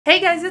Hey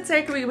guys, it's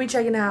Erika. We're gonna be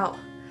checking out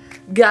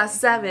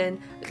GOT7.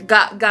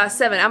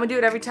 GOT7. I'm gonna do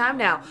it every time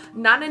now.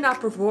 NANANA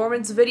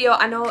performance video.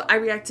 I know I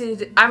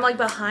reacted. I'm like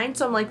behind,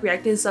 so I'm like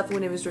reacting to stuff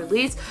when it was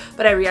released.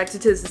 But I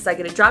reacted to this the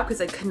second it dropped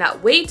because I could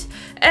not wait.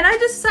 And I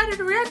just decided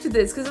to react to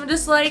this because I'm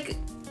just like,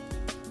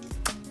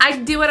 I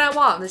do what I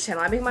want on this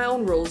channel. I make my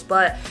own rules.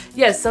 But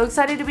yeah, so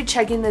excited to be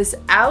checking this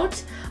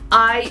out.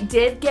 I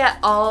did get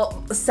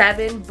all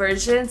 7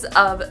 versions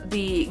of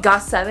the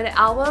GOT7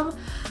 album.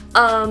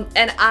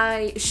 And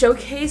I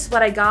showcased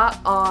what I got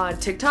on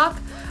TikTok.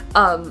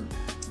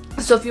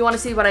 So if you want to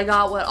see what I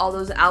got, what all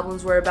those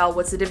albums were about,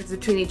 what's the difference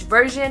between each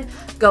version,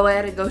 go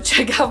ahead and go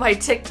check out my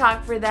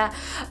TikTok for that.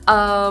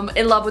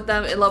 In love with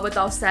them, in love with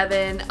all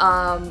 7.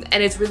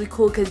 And it's really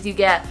cool because you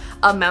get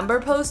a member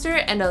poster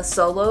and a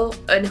solo,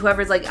 and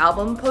whoever's like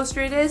album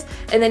poster it is.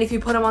 And then if you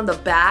put them on the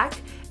back,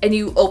 and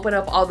you open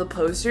up all the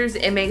posters,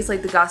 it makes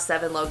like the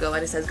GOT7 logo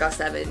and it says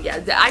GOT7. Yeah,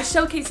 I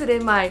showcase it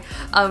in my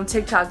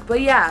TikTok.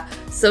 But yeah,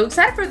 so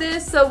excited for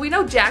this. So we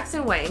know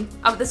Jackson Wang.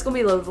 This is gonna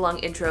be a little long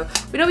intro.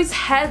 We know he's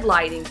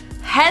headlining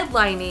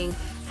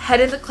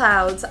Head in the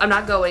Clouds. I'm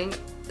not going.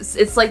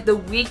 It's like the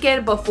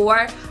weekend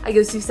before I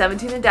go see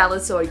 17 in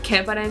Dallas, so I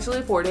can't financially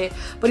afford it.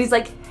 But he's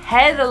like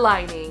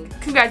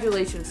headlining.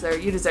 Congratulations, sir.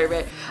 You deserve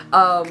it.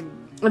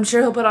 I'm sure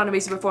he'll put on an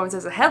amazing performance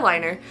as a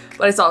headliner,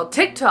 but it's all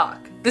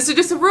TikTok. This is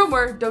just a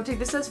rumor. Don't take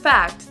this as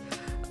fact.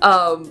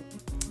 Then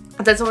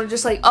someone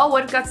just like, oh,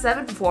 what if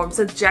GOT7 performed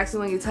since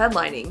Jackson Wang is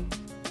headlining?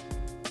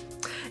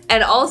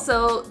 And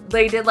also,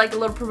 they did like a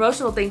little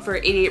promotional thing for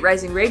 88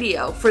 Rising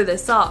Radio for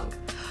this song.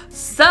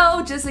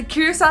 So, just a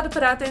curious thought to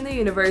put out there in the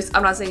universe.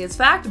 I'm not saying it's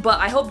fact, but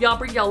I hope y'all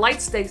bring y'all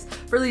light sticks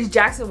for this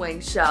Jackson Wang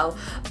show.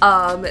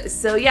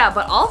 So yeah,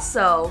 but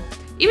also,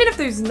 even if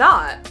there's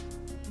not,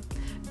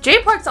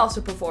 Jay Park's also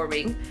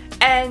performing,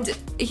 and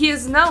he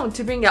is known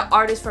to bring out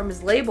artists from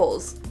his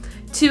labels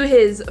to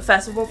his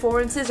festival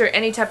performances or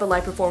any type of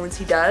live performance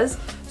he does.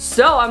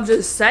 So I'm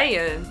just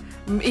saying,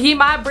 he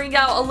might bring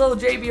out a little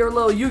JB or a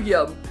little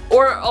Yu-Gi-Oh!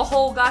 Or a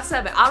whole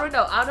GOT7. I don't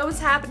know. I don't know what's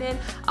happening.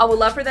 I would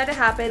love for that to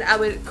happen. I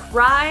would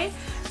cry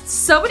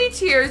so many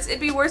tears. It'd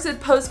be worse than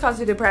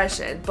post-concert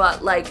depression.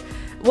 But like,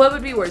 what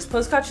would be worse?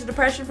 Post-concert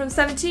depression from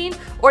 17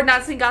 or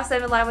not seeing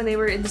GOT7 live when they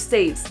were in the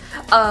States?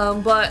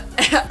 But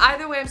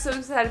either way, I'm so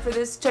excited for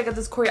this. Check out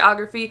this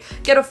choreography.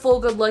 Get a full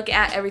good look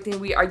at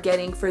everything we are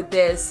getting for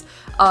this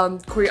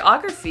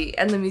choreography.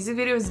 And the music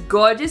video is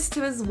gorgeous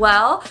too as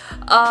well.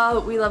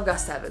 We love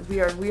GOT7.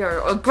 We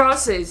are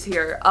grosses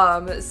here.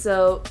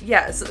 So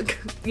yeah, so,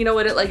 you know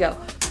what? Let go.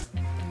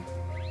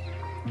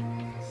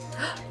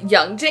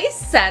 Young J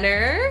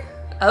Center.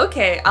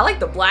 Okay, I like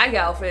the black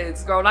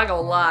outfits, girl. Not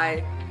gonna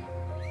lie.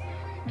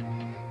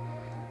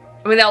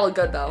 I mean, that look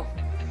good though.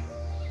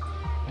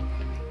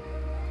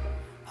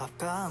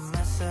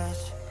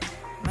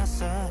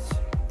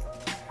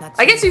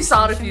 I guess you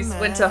saw it if you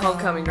went to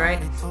homecoming,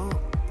 right?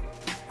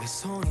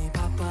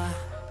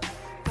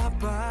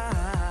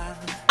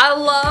 I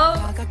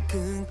love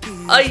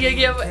a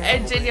Yu-Gi-Oh!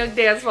 and Jin Young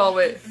dance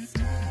moment.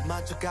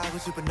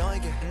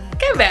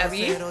 Okay,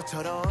 baby.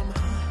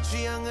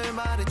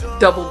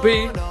 Double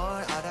B.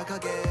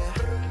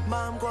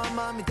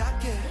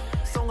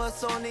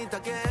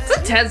 It's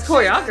intense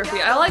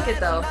choreography. I like it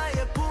though.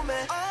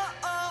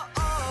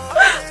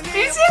 Do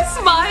you see his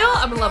smile?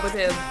 I'm in love with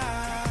him.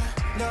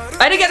 I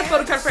had to get a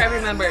photo card for every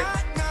member.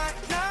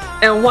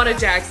 And one of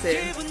Jackson.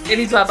 And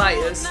he's my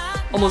bias.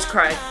 Almost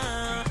cried.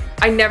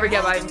 I never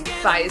get my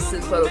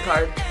bias's photo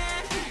card.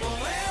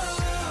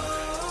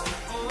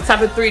 It's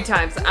happened 3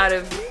 times out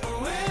of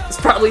it's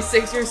probably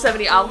 60 or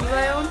 70 albums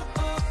I own.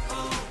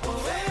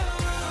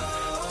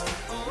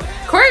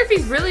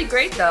 Choreography's really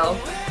great though.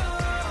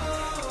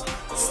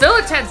 Still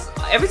intense.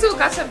 Every single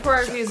GOT7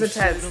 choreography is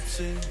intense.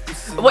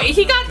 Wait,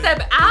 he got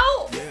them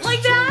out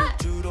like that?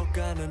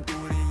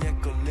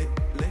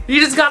 You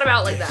just got him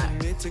out like that.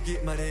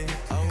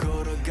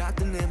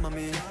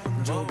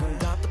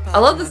 I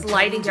love this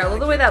lighting here. I love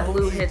the way that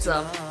blue hits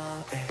him.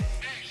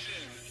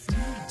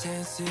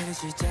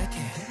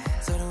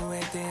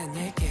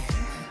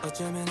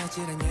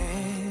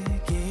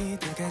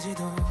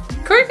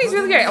 Choreography's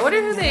really great. I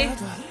wonder who they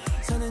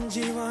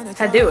had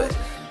to do it.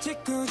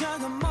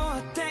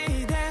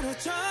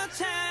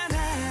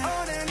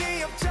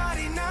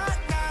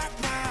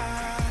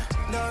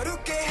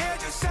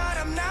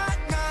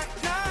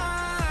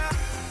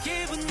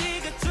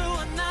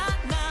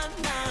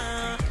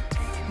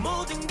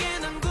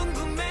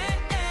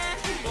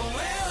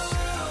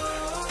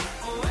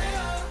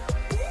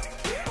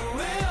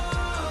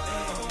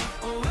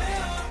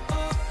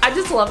 I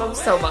just love him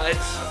so much,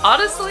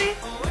 honestly.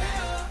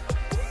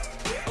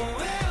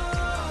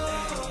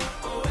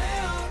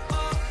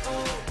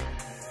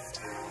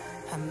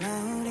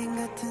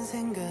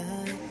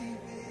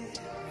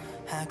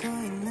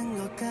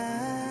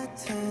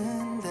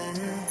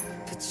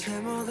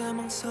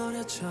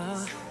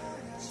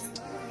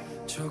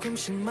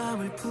 조금씩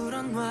마음을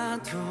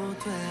풀어놔도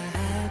돼.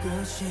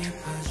 알고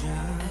싶어져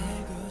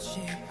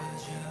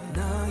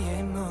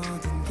너의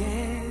모든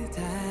게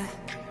다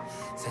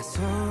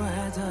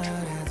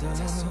사소하더라도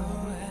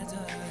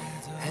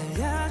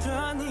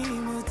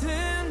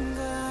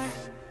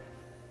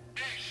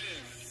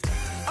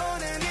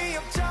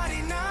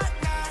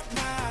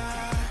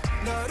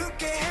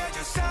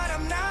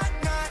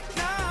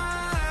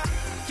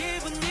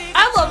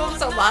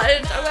so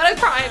much. I'm gonna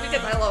cry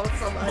because I love him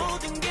so much.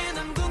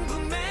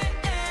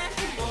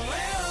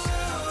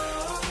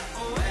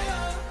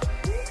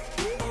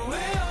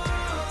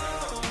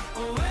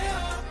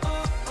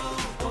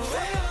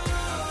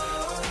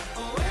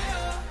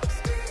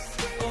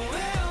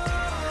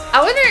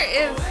 I wonder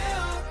if...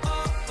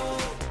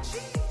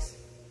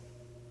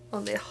 Oh,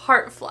 the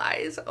heart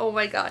flies. Oh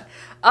my god.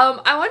 I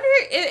wonder,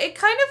 it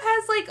kind of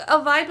has like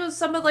a vibe of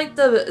some of like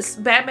the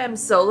Bam Bam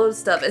solo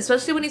stuff,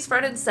 especially when he's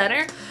front and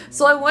center.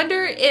 So I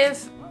wonder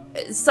if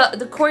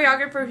the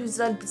choreographer who's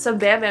done some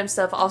Bam Bam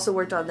stuff also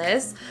worked on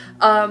this.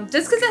 Just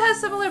because it has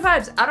similar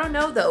vibes. I don't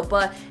know though,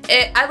 but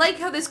I like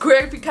how this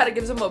choreography kind of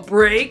gives him a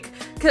break.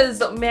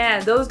 Because,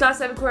 man, those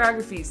GOT7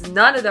 choreographies,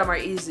 none of them are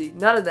easy.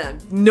 None of them.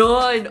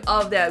 None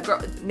of them.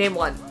 Girl, name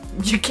one.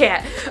 You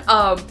can't.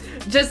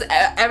 Just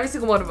every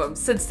single one of them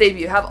since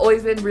debut have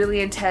always been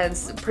really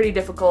intense, pretty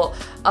difficult.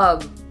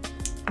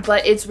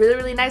 But it's really,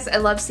 really nice. I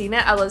love seeing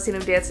it. I love seeing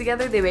them dance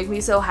together. They make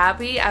me so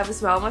happy. I have a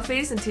smile on my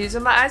face and tears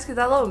in my eyes because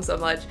I love them so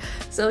much.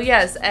 So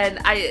yes, and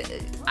I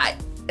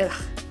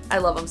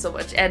love them so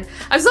much. And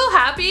I'm so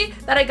happy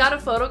that I got a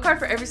photo card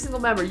for every single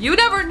member. You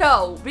never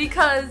know,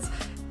 because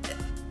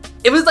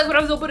it was like when I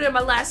was opening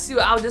my last suit,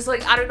 I was just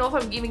like, I don't know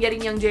if I'm even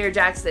getting Young Jay or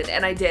Jackson,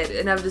 and I did,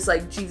 and I'm just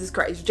like, Jesus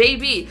Christ.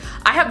 JB,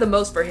 I have the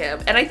most for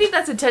him, and I think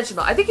that's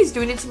intentional. I think he's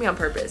doing it to me on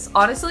purpose,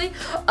 honestly.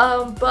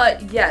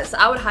 But yes,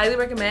 I would highly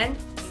recommend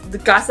the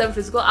GOT7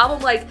 physical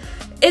album. Like,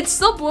 it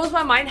still blows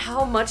my mind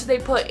how much they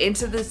put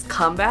into this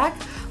comeback.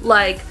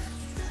 Like,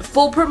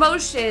 full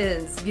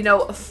promotions, you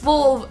know,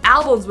 full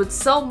albums with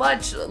so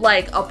much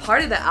like a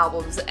part of the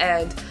albums,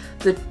 and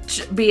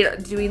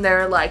doing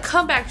their like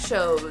comeback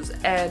shows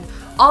and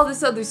all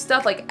this other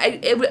stuff. Like,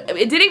 it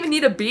didn't even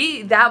need to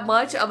be that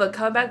much of a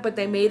comeback, but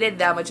they made it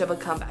that much of a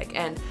comeback,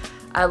 and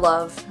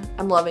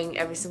I'm loving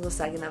every single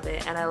second of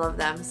it, and I love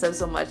them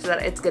so much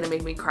that it's gonna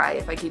make me cry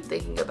if I keep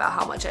thinking about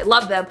how much I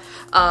love them.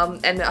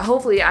 And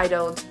hopefully I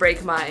don't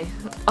break my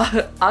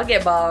I'll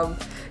get bombed,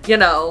 you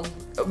know,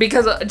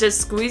 because of just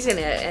squeezing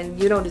it,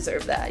 and you don't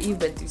deserve that. You've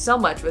been through so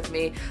much with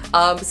me.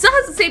 Still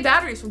has the same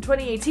batteries from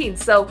 2018,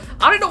 so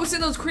I don't know what's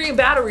in those Korean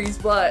batteries,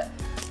 but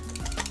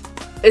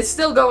it's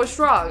still going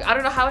strong. I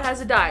don't know how it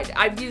hasn't died.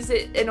 I've used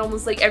it in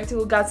almost like every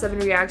single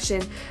GOT7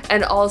 reaction,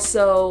 and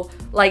also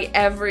like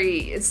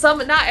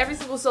not every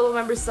single solo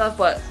member stuff,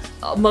 but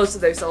most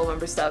of their solo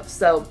member stuff.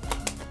 So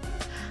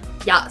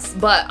yes,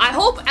 but I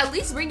hope at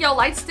least bring y'all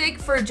Lightstick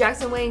for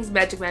Jackson Wang's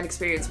Magic Man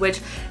experience, which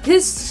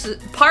his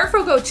part for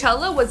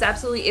Coachella was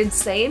absolutely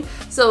insane.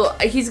 So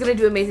he's gonna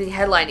do amazing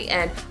headlining,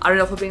 and I don't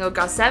know if he'll bring out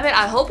GOT7.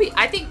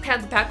 I think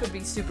Panther Pack would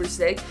be super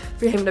sick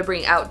for him to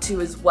bring out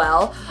too as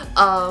well.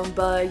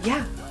 But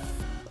yeah.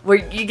 Where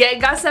you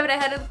get GOT7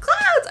 ahead of the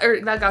clouds, or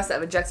not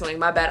GOT7, Jackson Wang,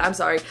 my bad, I'm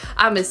sorry,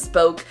 I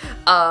misspoke.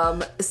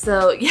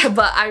 So yeah,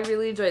 but I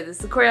really enjoyed this.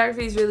 The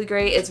choreography is really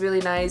great, it's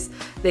really nice.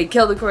 They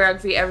killed the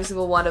choreography, every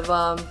single one of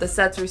them. The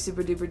sets were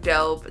super duper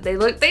dope. They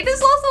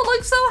just also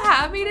look so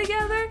happy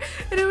together,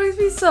 and it makes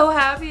me so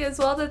happy as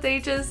well that they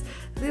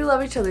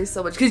love each other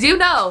so much. Because you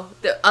know,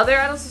 the other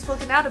idols have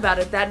spoken out about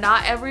it, that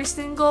not every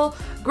single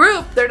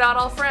group, they're not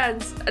all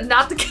friends.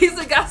 Not the case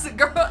of Gossip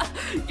Girl.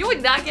 You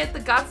would not get the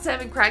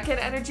GOT7 crackhead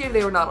energy if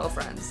they were not all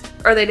friends,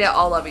 or they didn't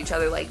all love each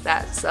other like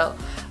that. So,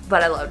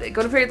 but I loved it.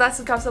 Go to put your thoughts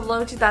in the comments below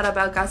what you thought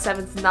about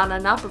GOT7's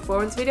NANANA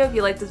performance video. If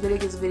you liked this video,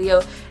 give this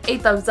video a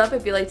thumbs up.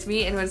 If you liked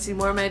me and want to see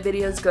more of my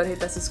videos, go and hit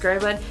that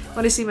subscribe button.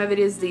 Want to see my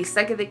videos the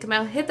second they come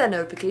out, hit that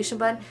notification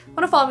button.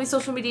 Want to follow me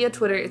social media,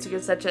 Twitter, Instagram,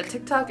 Snapchat,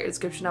 TikTok, or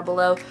description down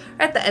below,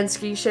 or at the end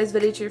screen. Share this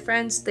video to your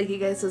friends. Thank you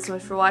guys so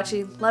much for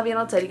watching. Love you, and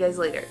I'll tell you guys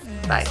later.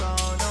 Bye.